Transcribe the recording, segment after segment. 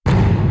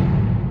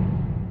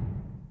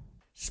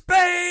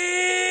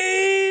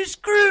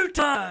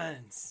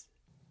croutons!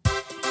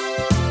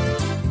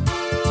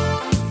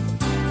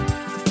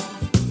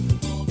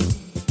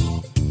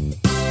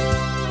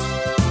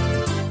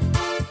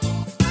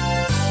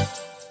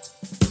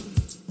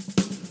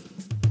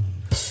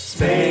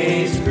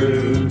 Space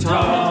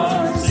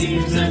Crouton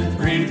Season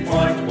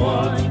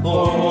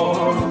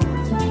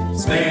 3.14.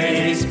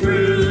 Space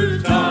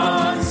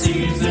Crouton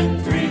Season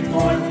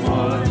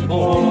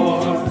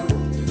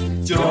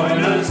 3.14. Join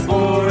us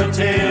for a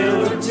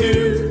tale or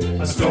two.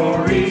 Our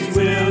stories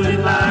will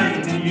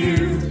enlighten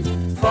you.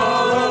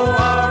 Follow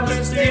our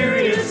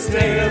mysterious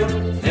tale.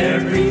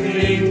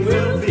 Everything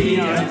will be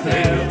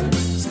unveiled.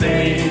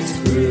 Space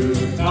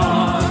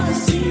Crouton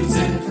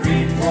Season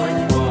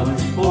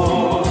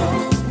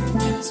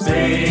 3.14.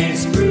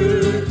 Space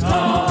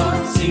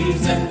Crouton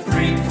Season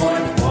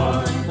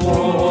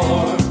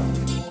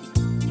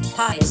 3.14.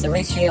 Pi is the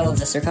ratio of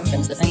the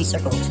circumference of any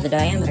circle to the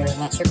diameter of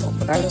that circle.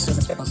 Regardless of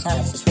the circle's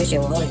size, this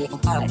ratio will always equal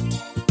pi. Did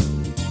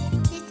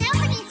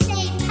somebody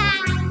say pi?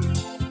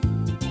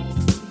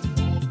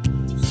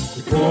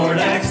 The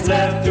Cordax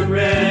left a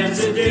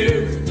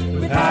residue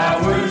with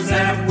powers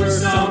that were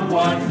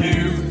somewhat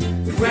new.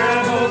 We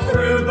traveled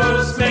through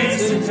both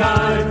space and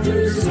time,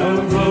 through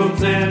snow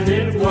globes, and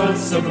it was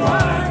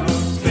sublime.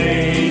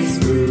 Space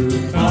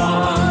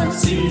Crouton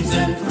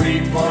Season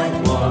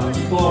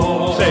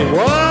 3.14. Say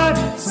what?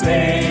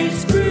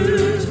 Space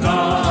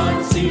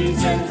Crouton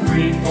Season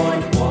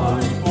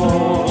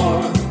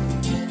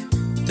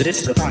 3.14. The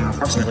digits of pi are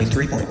approximately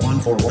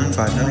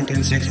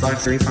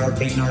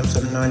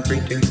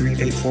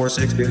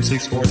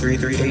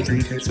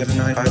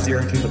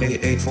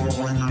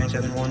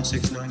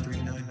 3.1415926539265338462338341971693993.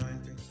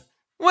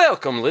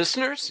 Welcome,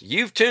 listeners.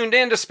 You've tuned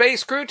in to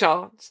Space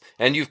Croutons,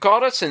 and you've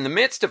caught us in the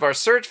midst of our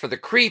search for the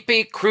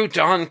creepy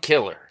crouton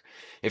killer.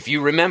 If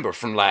you remember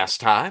from last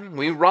time,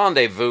 we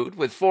rendezvoused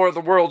with four of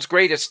the world's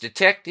greatest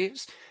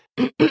detectives.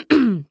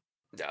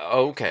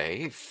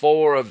 Okay,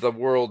 four of the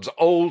world's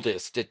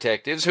oldest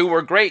detectives who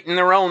were great in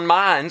their own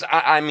minds,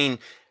 I mean,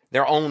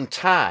 their own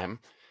time.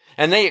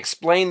 And they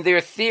explained their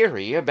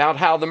theory about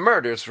how the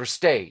murders were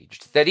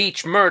staged, that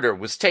each murder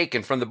was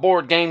taken from the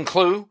board game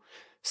Clue.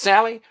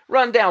 Sally,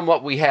 run down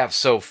what we have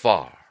so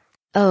far.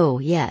 Oh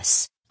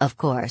yes, of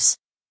course.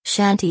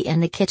 Shanty in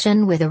the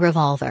kitchen with a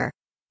revolver.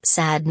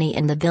 Sadney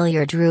in the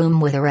billiard room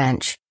with a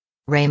wrench.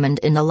 Raymond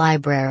in the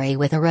library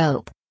with a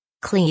rope.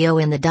 Cleo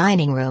in the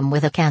dining room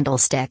with a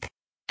candlestick.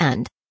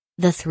 And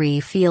the three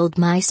field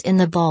mice in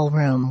the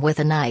ballroom with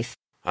a knife.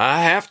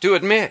 I have to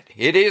admit,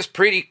 it is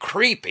pretty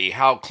creepy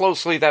how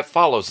closely that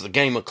follows the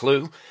game of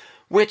Clue,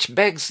 which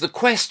begs the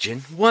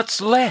question,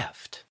 what's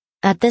left?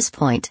 At this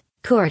point,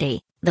 Cordy,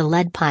 the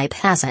lead pipe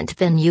hasn't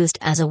been used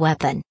as a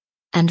weapon.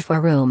 And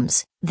for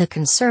rooms, the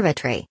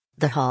conservatory,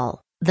 the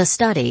hall, the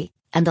study,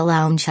 and the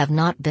lounge have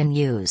not been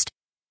used.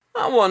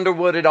 I wonder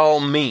what it all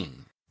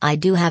means. I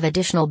do have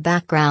additional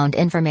background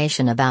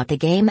information about the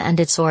game and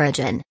its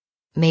origin.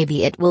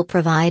 Maybe it will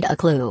provide a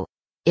clue.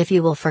 If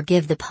you will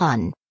forgive the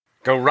pun.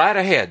 Go right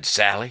ahead,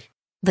 Sally.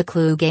 The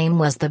Clue game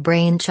was the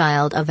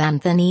brainchild of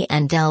Anthony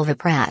and Delva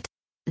Pratt.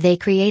 They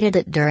created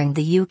it during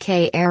the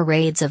UK air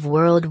raids of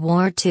World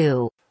War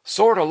II.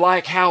 Sort of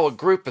like how a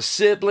group of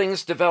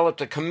siblings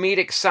developed a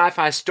comedic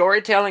sci-fi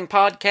storytelling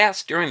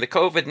podcast during the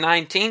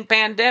COVID-19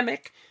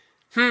 pandemic?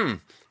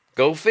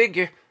 Go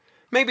figure.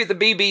 Maybe the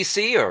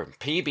BBC or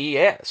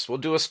PBS will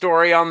do a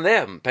story on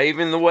them,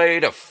 paving the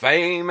way to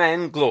fame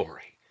and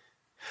glory.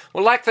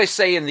 Well, like they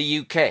say in the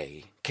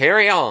UK,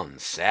 carry on,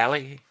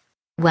 Sally.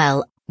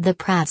 Well, the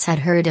Pratts had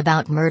heard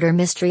about murder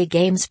mystery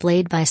games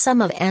played by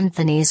some of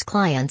Anthony's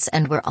clients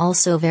and were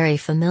also very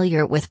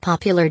familiar with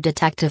popular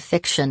detective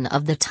fiction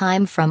of the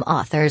time from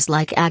authors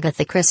like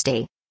Agatha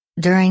Christie.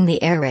 During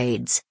the air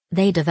raids,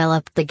 they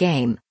developed the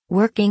game,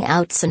 working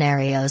out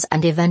scenarios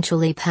and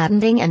eventually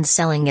patenting and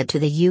selling it to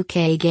the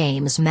UK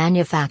games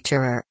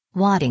manufacturer,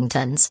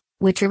 Waddington's,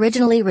 which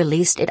originally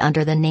released it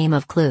under the name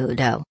of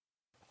Cluedo.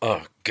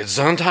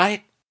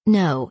 Gesundheit?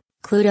 No,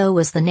 Cluedo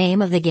was the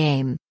name of the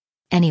game.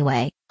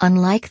 Anyway,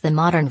 unlike the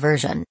modern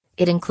version,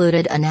 it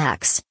included an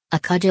axe, a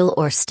cudgel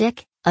or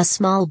stick, a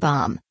small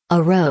bomb,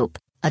 a rope,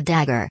 a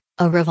dagger,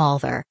 a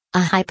revolver, a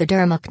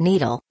hypodermic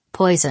needle,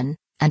 poison,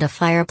 and a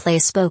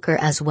fireplace poker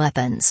as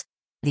weapons.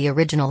 The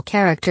original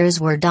characters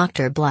were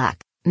Dr.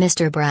 Black,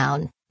 Mr.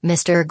 Brown,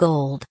 Mr.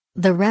 Gold,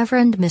 the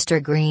Reverend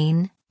Mr.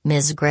 Green,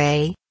 Ms.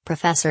 Gray,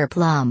 Professor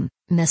Plum,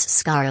 Miss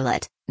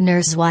Scarlet,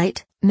 Nurse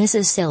White,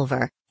 Mrs.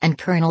 Silver, and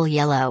Colonel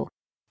Yellow.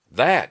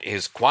 That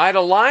is quite a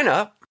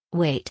lineup.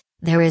 Wait,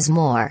 there is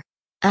more.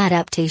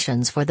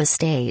 Adaptations for the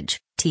stage,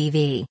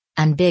 TV,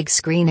 and big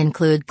screen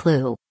include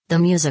Clue, the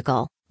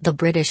musical, the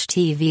British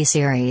TV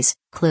series,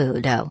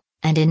 Cluedo,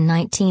 and in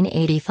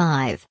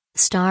 1985,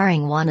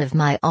 starring one of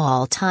my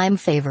all-time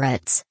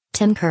favorites,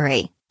 Tim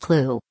Curry,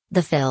 Clue,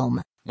 the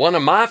film. One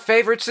of my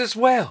favorites as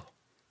well.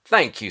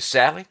 Thank you,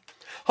 Sally.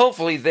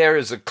 Hopefully there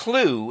is a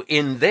clue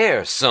in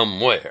there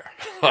somewhere.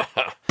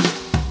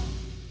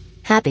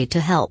 Happy to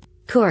help,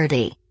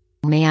 Cordy.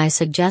 May I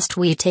suggest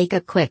we take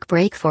a quick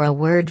break for a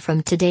word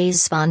from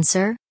today's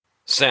sponsor?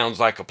 Sounds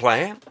like a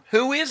plan.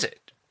 Who is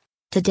it?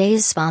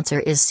 Today's sponsor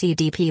is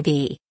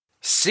CDPB.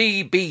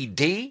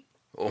 CBD?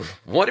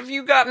 What have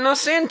you gotten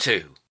us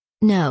into?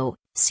 No,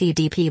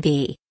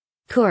 CDPB.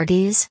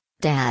 Corgis,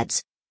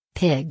 dads.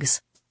 Pigs.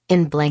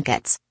 In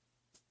blankets.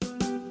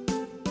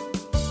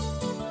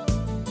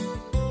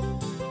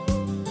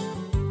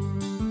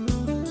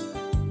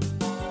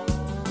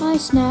 My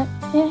snack,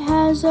 it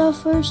has a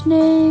first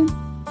name.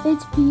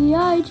 It's Piggy.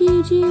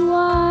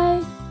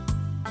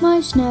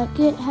 My snack,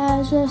 it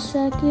has a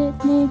second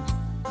name.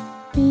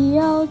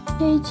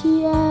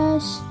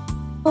 BLKTS.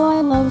 Oh, I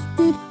love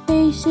to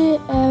taste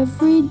it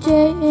every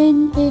day.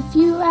 And if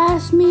you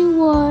ask me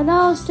what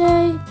I'll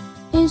say,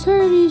 is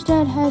Herdy's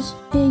that has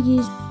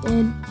piggies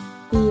in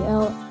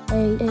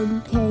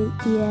BLANKES.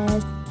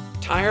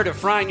 Tired of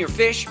frying your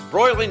fish,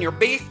 broiling your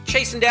beef,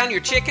 chasing down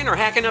your chicken, or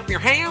hacking up your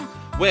ham?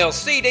 Well,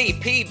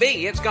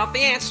 CDPB, it's got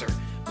the answer.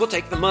 We'll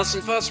take the muss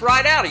and fuss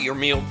right out of your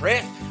meal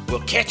prep. We'll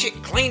catch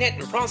it, clean it,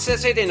 and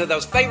process it into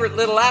those favorite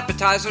little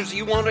appetizers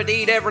you wanted to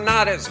eat every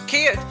night as a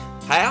kid.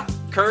 How?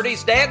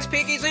 Curdy's Dad's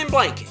Piggies in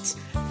Blankets,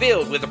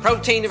 filled with the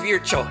protein of your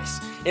choice.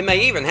 It may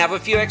even have a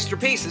few extra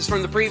pieces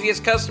from the previous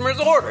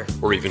customer's order.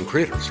 Or even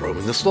critters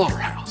roaming the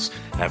slaughterhouse.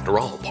 After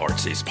all,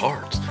 parts is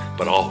parts,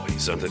 but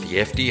always under the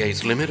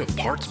FDA's limit of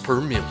parts per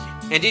million.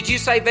 And did you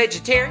say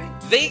vegetarian?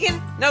 Vegan?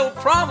 No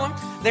problem.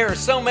 There are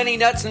so many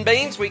nuts and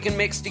beans we can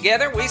mix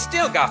together, we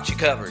still got you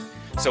covered.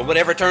 So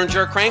whatever turns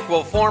your crank,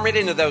 we'll form it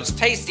into those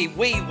tasty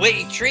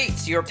wee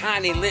treats your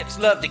tiny lips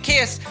love to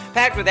kiss,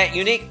 packed with that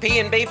unique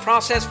P&B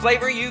processed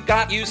flavor you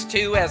got used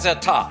to as a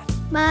tot.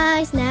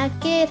 My snack,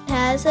 it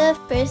has a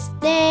first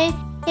name.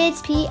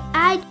 It's Piggy.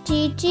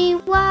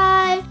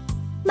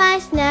 My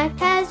snack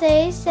has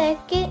a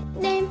second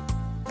name.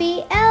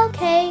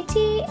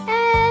 BLKTS.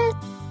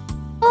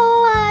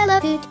 Oh, I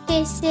love to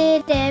taste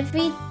it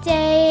every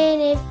day.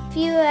 And if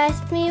you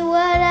ask me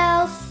what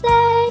I'll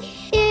say,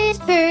 is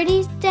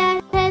Birdie's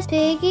dad has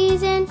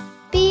piggies in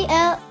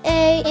BLANKTS.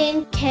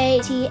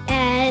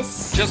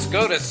 Just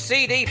go to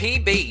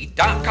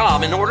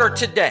cdpb.com and order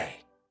today.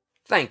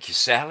 Thank you,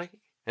 Sally.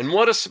 And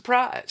what a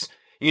surprise.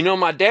 You know,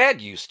 my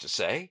dad used to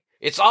say,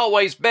 it's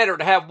always better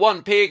to have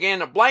one pig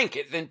in a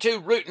blanket than two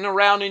rooting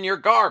around in your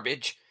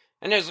garbage.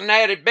 And as an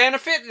added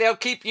benefit, they'll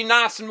keep you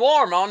nice and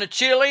warm on a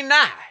chilly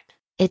night.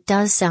 It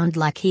does sound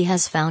like he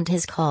has found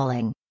his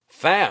calling.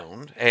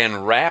 Found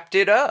and wrapped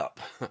it up.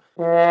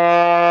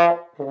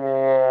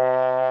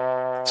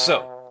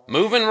 So,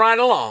 moving right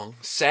along,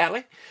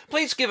 Sally,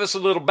 please give us a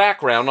little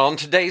background on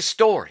today's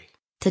story.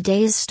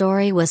 Today's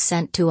story was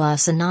sent to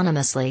us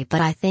anonymously,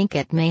 but I think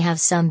it may have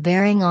some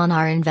bearing on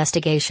our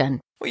investigation.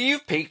 Well,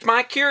 you've piqued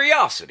my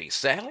curiosity,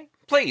 Sally.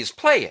 Please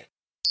play it.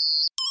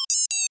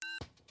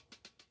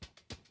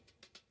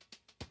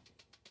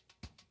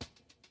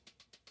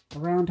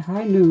 Around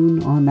high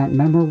noon on that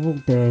memorable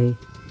day,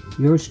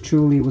 yours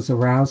truly was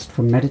aroused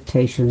from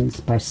meditations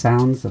by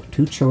sounds of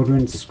two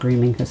children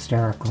screaming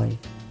hysterically.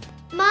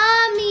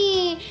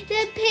 Mommy,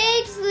 the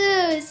pig's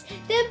loose!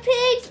 The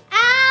pig's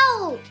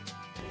out!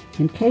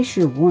 In case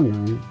you're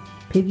wondering,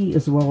 Piggy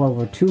is well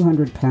over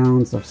 200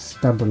 pounds of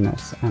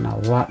stubbornness and a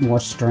lot more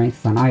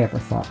strength than I ever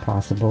thought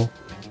possible,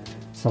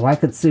 so I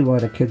could see why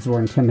the kids were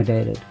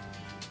intimidated.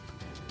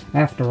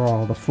 After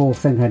all, the fool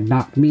thing had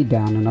knocked me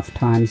down enough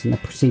times in the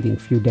preceding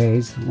few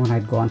days when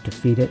I'd gone to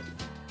feed it.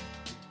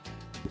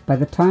 By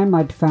the time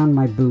I'd found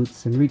my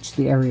boots and reached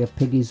the area of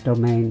Piggy's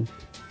domain,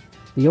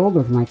 the older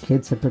of my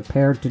kids had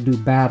prepared to do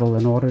battle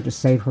in order to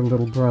save her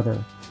little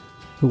brother,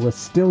 who was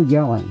still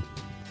yelling.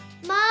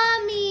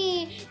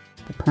 Mommy!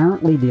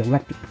 Apparently the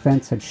electric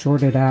fence had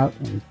shorted out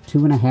in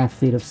 2.5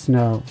 feet of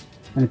snow,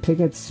 and the pig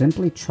had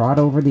simply trod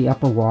over the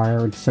upper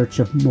wire in search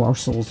of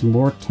morsels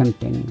more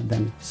tempting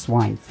than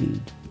swine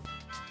feed.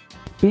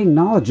 Being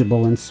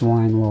knowledgeable in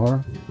swine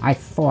lore, I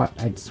thought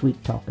I'd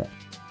sweet-talk it.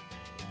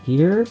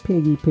 Here,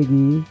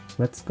 Piggy,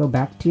 let's go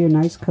back to your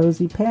nice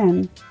cozy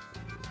pen.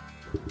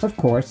 Of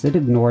course, it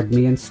ignored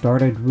me and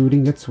started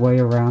rooting its way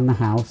around the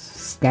house,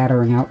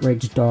 scattering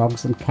outraged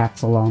dogs and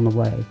cats along the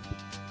way.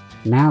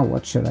 Now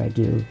what should I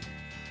do?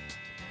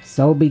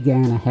 So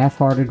began a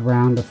half-hearted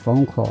round of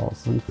phone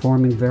calls,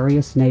 informing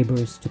various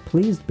neighbors to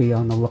please be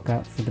on the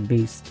lookout for the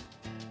beast.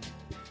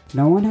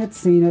 No one had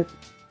seen it,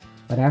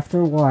 but after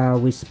a while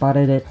we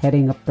spotted it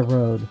heading up the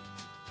road,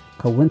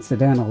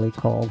 coincidentally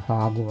called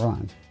Hog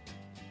Run.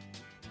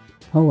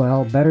 Oh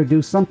well, better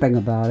do something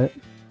about it.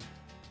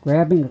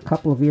 Grabbing a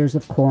couple of ears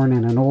of corn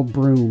and an old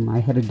broom, I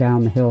headed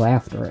down the hill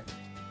after it.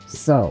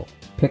 So,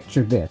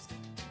 picture this.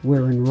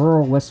 We're in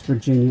rural West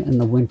Virginia in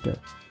the winter.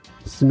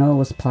 Snow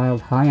was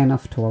piled high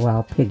enough to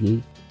allow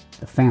Piggy,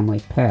 the family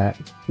pet,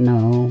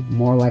 no,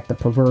 more like the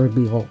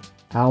proverbial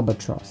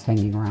albatross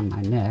hanging around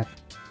my neck,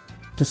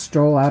 to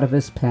stroll out of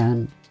his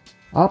pen,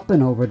 up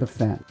and over the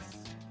fence.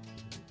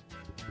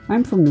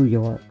 I'm from New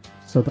York,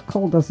 so the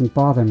cold doesn't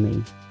bother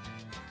me.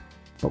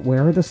 But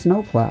where are the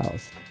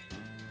snowplows?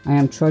 I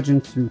am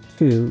trudging through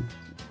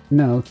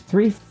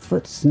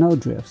 3-foot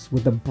snowdrifts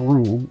with a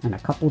broom and a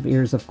couple of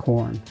ears of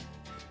corn.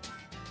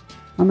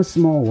 I'm a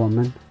small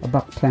woman,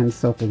 $1.10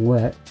 soaking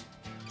wet,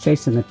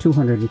 chasing a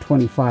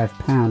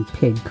 225-pound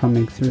pig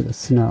coming through the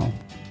snow.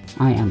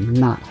 I am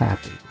not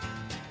happy,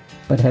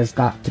 but has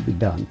got to be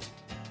done.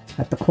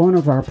 At the corner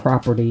of our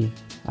property,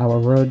 our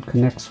road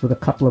connects with a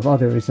couple of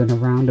others in a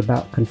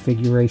roundabout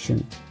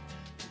configuration.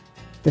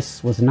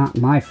 This was not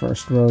my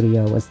first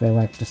rodeo, as they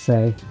like to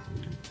say.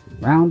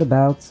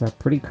 Roundabouts are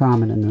pretty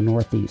common in the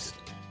Northeast.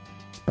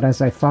 But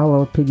as I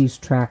follow Piggy's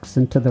tracks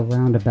into the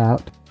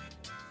roundabout,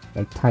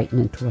 they tighten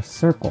into a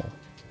circle,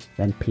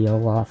 then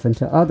peel off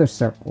into other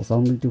circles,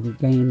 only to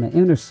regain the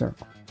inner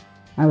circle.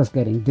 I was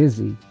getting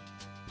dizzy.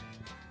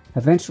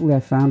 Eventually I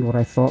found what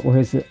I thought were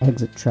his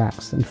exit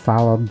tracks and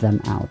followed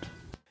them out.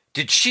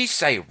 Did she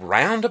say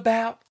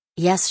roundabout?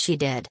 Yes, she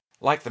did.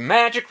 Like the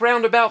magic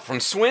roundabout from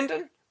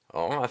Swindon?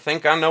 Oh, I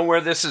think I know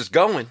where this is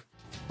going.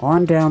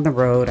 On down the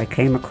road, I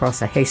came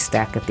across a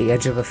haystack at the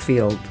edge of a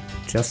field,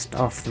 just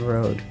off the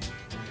road.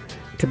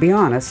 To be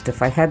honest,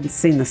 if I hadn't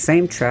seen the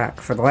same track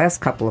for the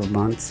last couple of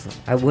months,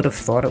 I would have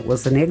thought it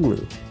was an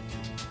igloo.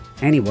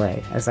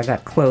 Anyway, as I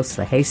got close,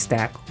 the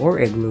haystack, or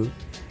igloo,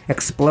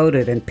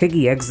 exploded and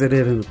Piggy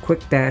exited in a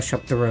quick dash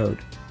up the road.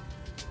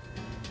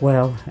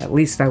 Well, at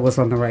least I was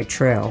on the right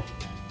trail.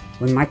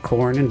 With my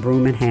corn and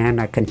broom in hand,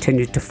 I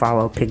continued to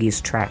follow Piggy's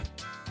track.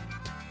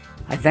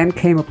 I then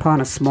came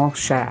upon a small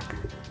shack,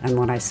 and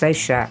when I say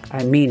shack,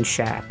 I mean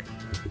shack.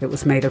 It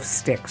was made of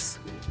sticks.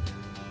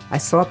 I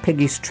saw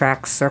Piggy's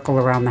track circle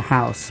around the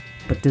house,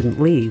 but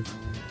didn't leave,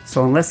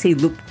 so unless he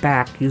looped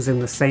back using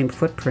the same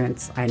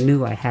footprints, I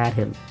knew I had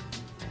him.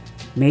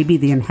 Maybe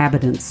the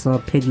inhabitants saw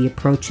Piggy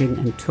approaching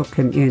and took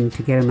him in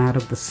to get him out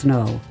of the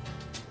snow,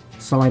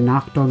 so I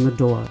knocked on the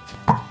door.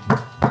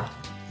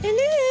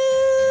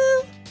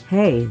 Hello?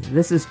 Hey,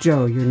 this is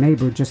Joe, your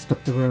neighbor just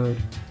up the road.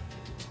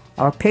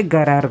 Our pig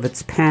got out of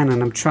its pen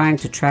and I'm trying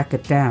to track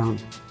it down.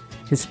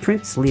 His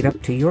prints lead up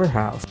to your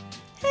house.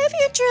 Have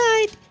you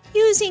tried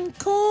using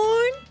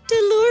corn to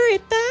lure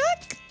it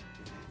back?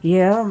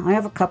 Yeah, I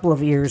have a couple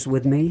of ears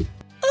with me.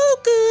 Oh,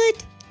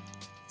 good.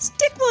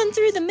 Stick one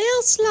through the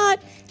mail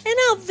slot and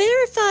I'll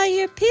verify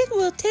your pig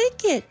will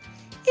take it.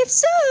 If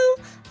so,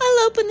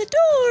 I'll open the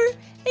door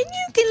and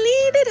you can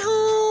lead it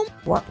home.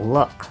 What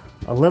luck.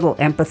 A little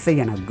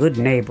empathy and a good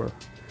neighbor.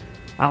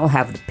 I'll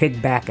have the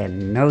pig back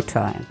in no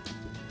time.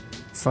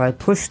 So I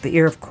pushed the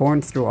ear of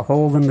corn through a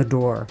hole in the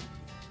door.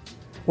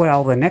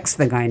 Well, the next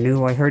thing I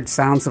knew, I heard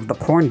sounds of the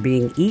corn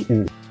being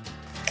eaten.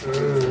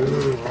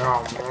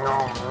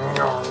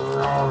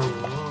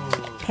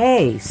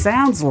 Hey,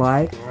 sounds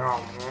like...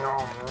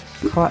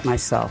 Caught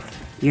myself.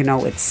 You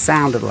know, it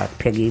sounded like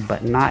Piggy,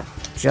 but not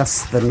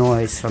just the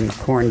noise from the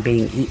corn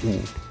being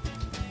eaten.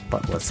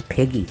 But was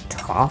Piggy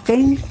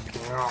talking?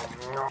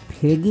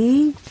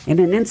 Piggy? In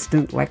an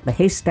instant, like the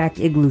haystack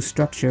igloo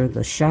structure,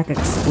 the shack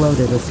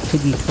exploded as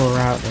Piggy tore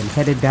out and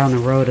headed down the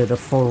road at a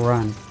full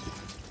run.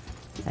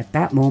 At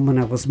that moment,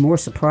 I was more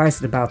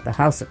surprised about the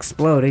house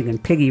exploding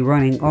and Piggy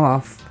running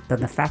off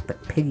than the fact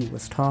that Piggy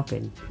was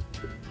talking.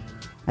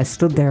 I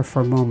stood there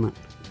for a moment.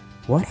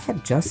 What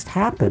had just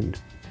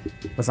happened?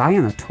 Was I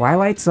in the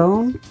Twilight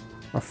Zone?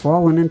 Or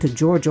fallen into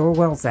George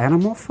Orwell's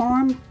Animal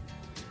Farm?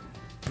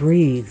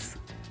 Breathe.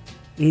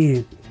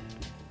 In.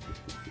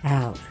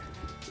 Out.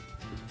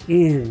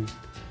 In.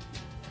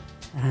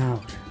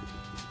 Out.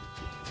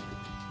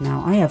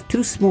 Now, I have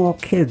 2 small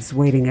kids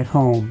waiting at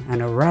home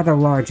and a rather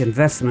large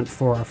investment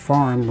for a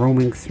farm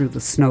roaming through the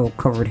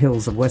snow-covered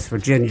hills of West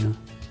Virginia.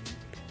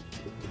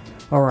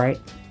 All right,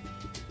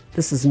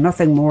 this is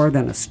nothing more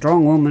than a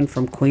strong woman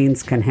from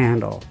Queens can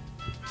handle.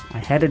 I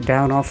headed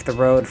down off the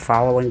road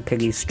following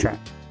Piggy's track.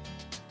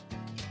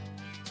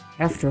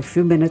 After a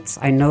few minutes,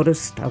 I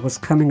noticed I was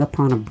coming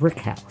upon a brick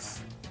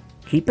house.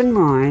 Keep in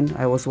mind,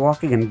 I was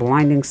walking in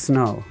blinding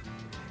snow.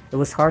 It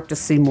was hard to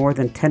see more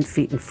than 10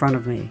 feet in front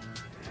of me.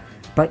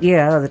 But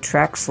yeah, the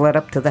tracks led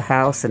up to the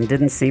house and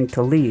didn't seem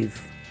to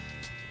leave.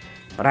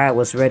 But I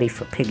was ready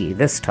for Piggy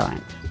this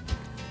time.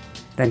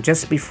 Then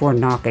just before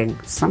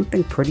knocking,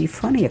 something pretty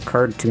funny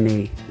occurred to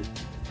me.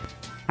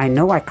 I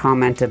know I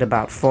commented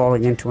about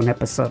falling into an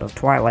episode of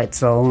Twilight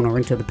Zone or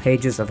into the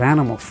pages of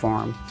Animal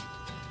Farm,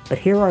 but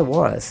here I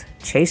was,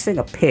 chasing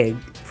a pig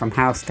from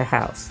house to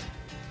house.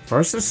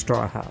 First a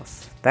straw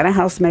house, then a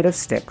house made of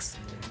sticks,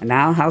 and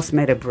now a house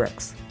made of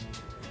bricks.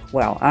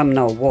 Well, I'm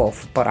no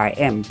wolf, but I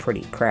am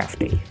pretty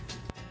crafty.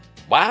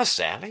 Wow,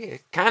 Sally,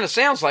 it kind of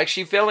sounds like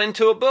she fell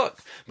into a book,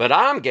 but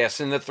I'm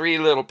guessing the 3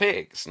 Little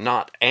Pigs,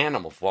 not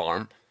Animal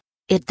Farm.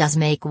 It does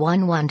make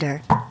one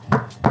wonder.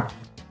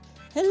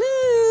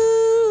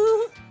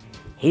 Hello?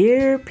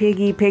 Here,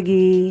 Piggy,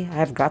 Piggy,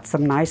 I've got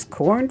some nice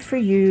corn for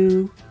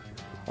you.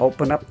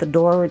 Open up the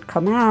door and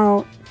come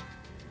out.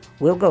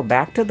 We'll go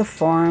back to the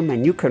farm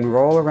and you can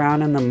roll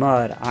around in the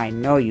mud. I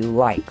know you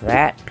like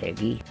that,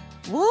 Piggy.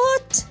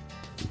 What?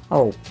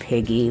 Oh,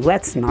 Piggy,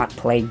 let's not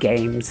play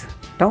games.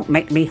 Don't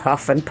make me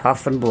huff and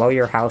puff and blow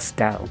your house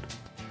down.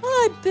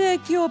 I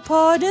beg your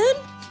pardon?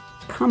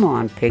 Come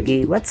on,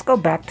 Piggy, let's go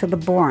back to the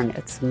barn.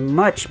 It's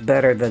much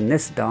better than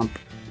this dump.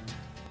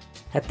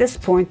 At this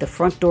point, the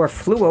front door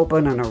flew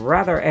open and a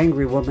rather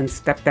angry woman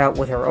stepped out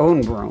with her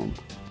own broom.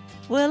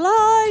 Well,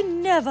 I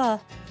never.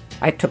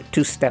 I took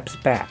 2 steps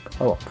back.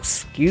 Oh,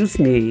 excuse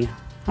me.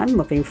 I'm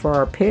looking for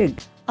our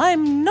pig.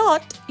 I'm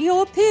not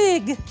your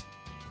pig.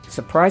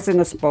 Surprising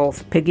us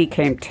both, Piggy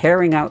came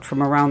tearing out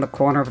from around the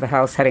corner of the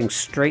house, heading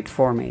straight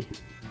for me.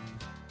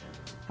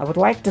 I would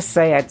like to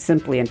say I'd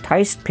simply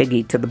enticed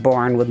Piggy to the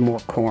barn with more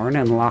corn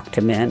and locked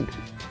him in.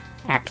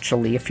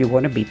 Actually, if you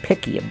want to be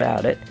picky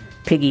about it,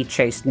 Piggy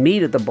chased me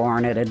to the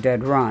barn at a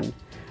dead run,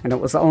 and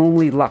it was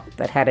only luck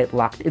that had it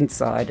locked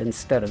inside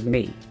instead of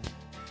me.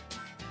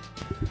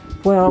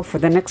 Well, for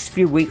the next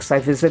few weeks I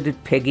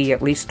visited Piggy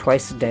at least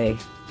twice a day.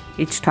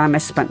 Each time I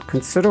spent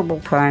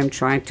considerable time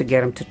trying to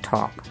get him to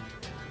talk.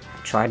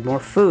 I tried more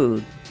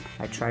food.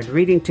 I tried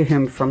reading to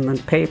him from the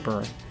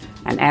paper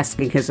and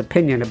asking his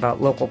opinion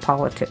about local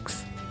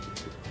politics.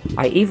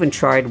 I even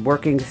tried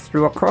working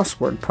through a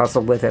crossword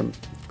puzzle with him,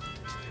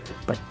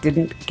 but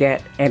didn't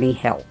get any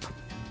help.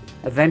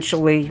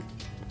 Eventually,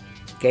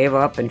 gave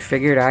up and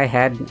figured I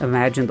had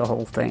imagined the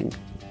whole thing.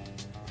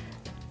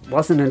 It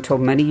wasn't until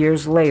many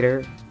years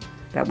later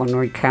that when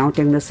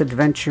recounting this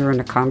adventure in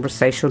a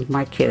conversation with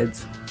my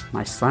kids,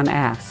 my son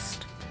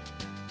asked,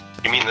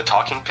 "You mean the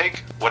talking pig?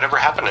 Whatever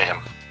happened to him?"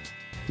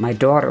 My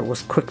daughter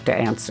was quick to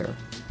answer,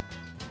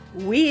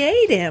 We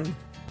ate him.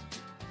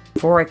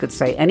 Before I could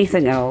say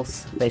anything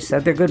else, they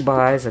said their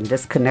goodbyes and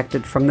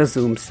disconnected from the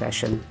Zoom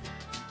session.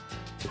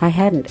 I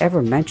hadn't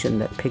ever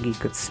mentioned that Piggy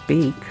could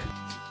speak.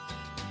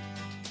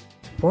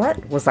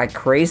 What? Was I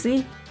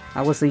crazy?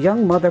 I was a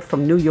young mother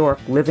from New York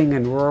living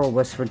in rural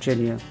West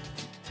Virginia.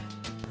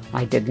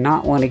 I did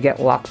not want to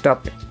get locked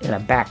up in a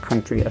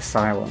backcountry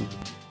asylum.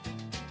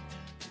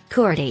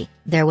 Cordy,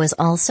 there was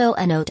also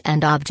a note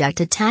and object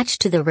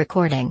attached to the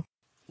recording.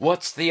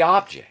 What's the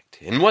object,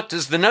 and what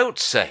does the note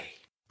say?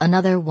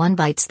 Another one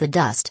bites the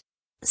dust.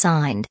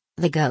 Signed,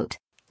 The Goat.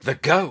 The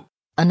Goat?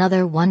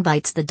 Another one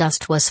bites the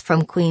dust was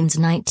from Queen's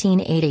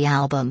 1980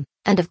 album,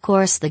 and of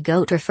course The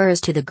Goat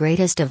refers to the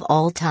greatest of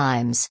all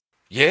times.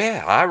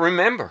 Yeah, I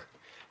remember.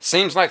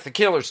 Seems like the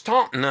killer's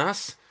taunting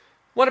us.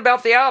 What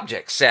about the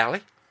object,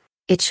 Sally?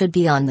 It should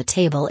be on the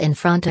table in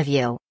front of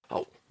you.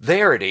 Oh,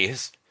 there it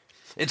is.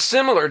 It's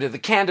similar to the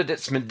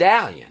candidate's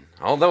medallion,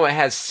 although it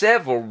has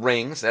several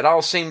rings that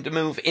all seem to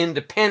move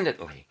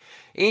independently,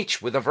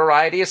 each with a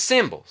variety of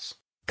symbols.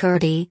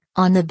 Cordy,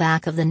 on the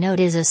back of the note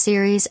is a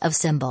series of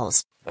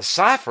symbols. A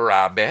cipher,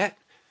 I bet.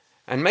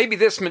 And maybe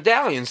this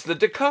medallion's the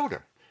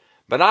decoder.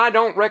 But I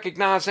don't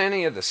recognize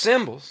any of the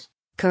symbols.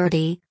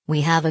 Cordy,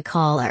 we have a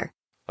caller.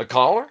 A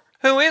caller?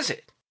 Who is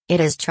it? It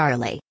is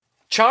Charlie.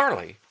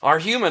 Charlie, our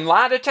human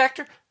lie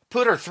detector?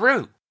 Put her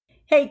through.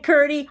 Hey,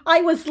 Curdy,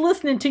 I was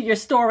listening to your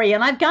story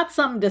and I've got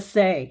something to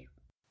say.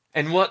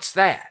 And what's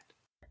that?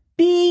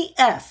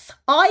 BS.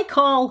 I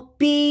call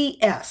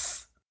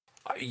BS.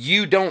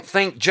 You don't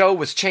think Joe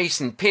was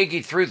chasing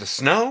Piggy through the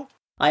snow?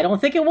 I don't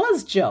think it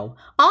was Joe.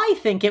 I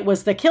think it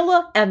was the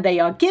killer and they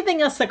are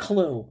giving us a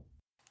clue.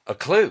 A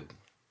clue?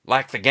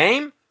 Like the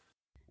game?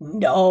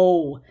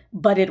 No,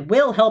 but it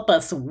will help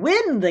us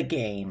win the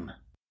game.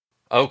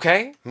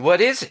 Okay,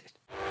 what is it?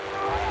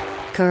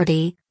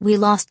 Cordy, we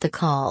lost the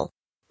call.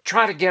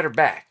 Try to get her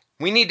back.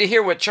 We need to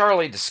hear what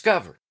Charlie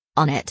discovered.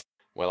 On it.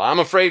 Well, I'm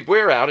afraid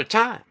we're out of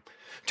time.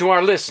 To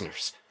our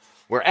listeners,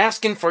 we're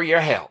asking for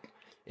your help.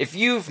 If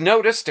you've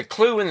noticed a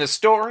clue in the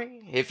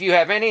story, if you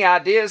have any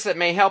ideas that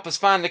may help us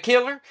find the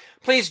killer,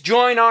 please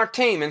join our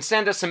team and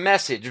send us a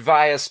message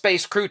via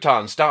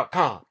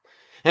spacecroutons.com.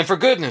 And for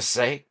goodness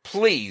sake,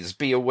 please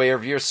be aware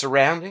of your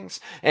surroundings,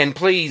 and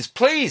please,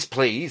 please,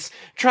 please,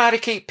 try to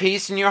keep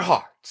peace in your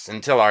hearts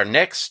until our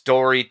next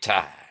story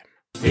time.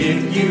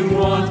 If you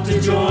want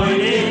to join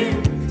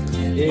in,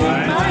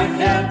 my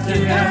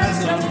captain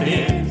has some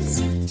hints.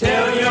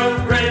 Tell your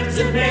friends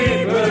and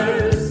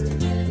neighbors,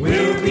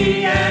 we'll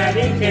be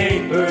adding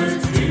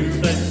capers to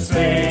the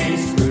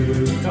Space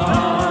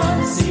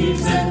Crouton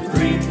Season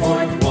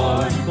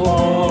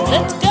 3.14.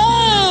 Let's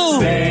go!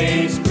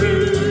 Space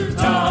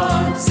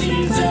Crouton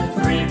Season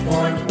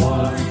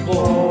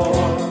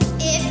 3.14.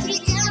 If you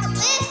don't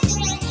listen,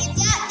 you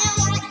don't know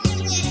what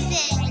you're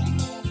missing.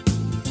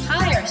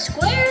 Pie or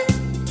square?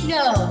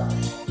 No.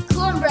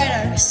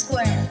 Cornbread or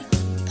square?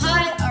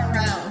 Pie or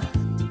round?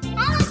 I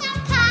want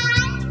some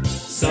pie.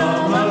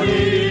 Some of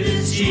it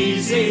is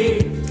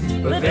cheesy,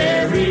 but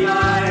very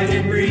light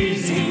and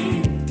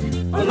breezy.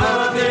 A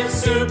lot of it's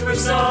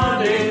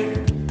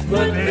supersonic,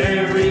 but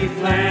very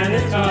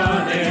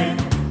planetonic.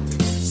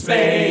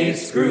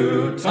 Space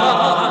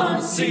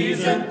Crouton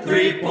Season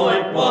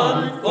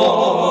 3.14.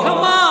 Come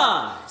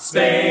on!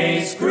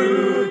 Space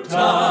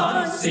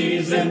Crouton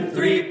Season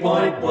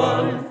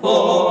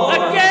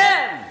 3.14.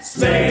 Again!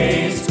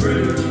 Space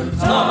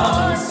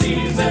Crouton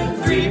Season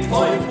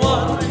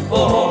 3.14.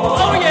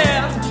 Oh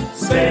yeah!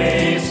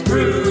 Space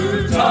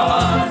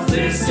Croutons,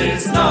 this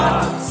is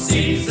not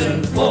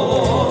Season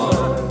 4.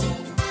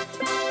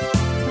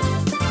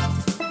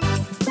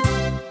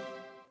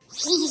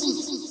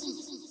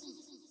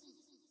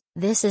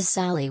 This is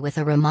Sally with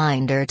a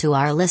reminder to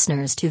our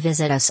listeners to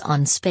visit us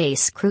on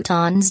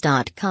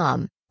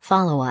spacecroutons.com,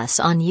 follow us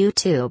on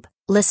YouTube,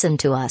 listen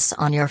to us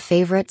on your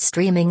favorite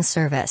streaming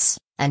service,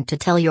 and to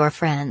tell your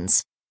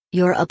friends.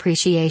 Your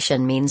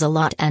appreciation means a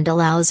lot and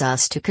allows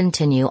us to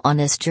continue on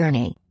this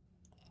journey.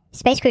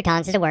 Space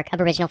Croutons is a work of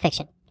original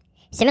fiction.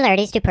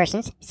 Similarities to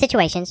persons,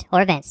 situations,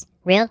 or events,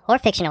 real or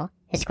fictional,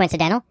 is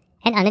coincidental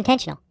and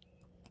unintentional.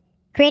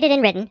 Created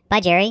and written by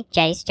Jerry,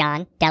 Jace,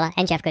 John, Della,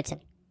 and Jeff Goodson.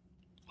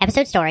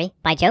 Episode story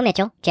by Joe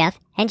Mitchell, Jeff,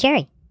 and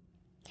Jerry.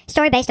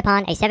 Story based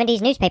upon a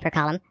 70s newspaper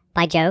column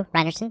by Joe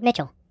Reinerson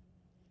Mitchell.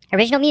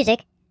 Original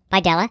music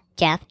by Della,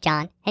 Jeff,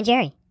 John, and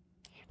Jerry.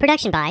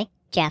 Production by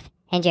Jeff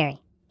and Jerry.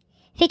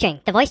 Featuring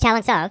the voice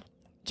talents of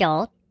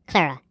Joel,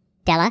 Clara,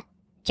 Della,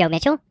 Joe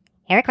Mitchell,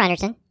 Eric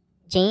Reinerson,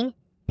 Gene,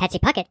 Patsy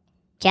Puckett,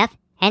 Jeff,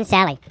 and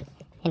Sally.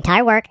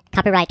 Entire work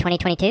copyright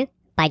 2022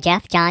 by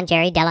Jeff, John,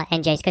 Jerry, Della,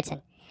 and Jace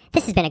Goodson.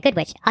 This has been a Good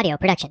Witch audio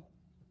production.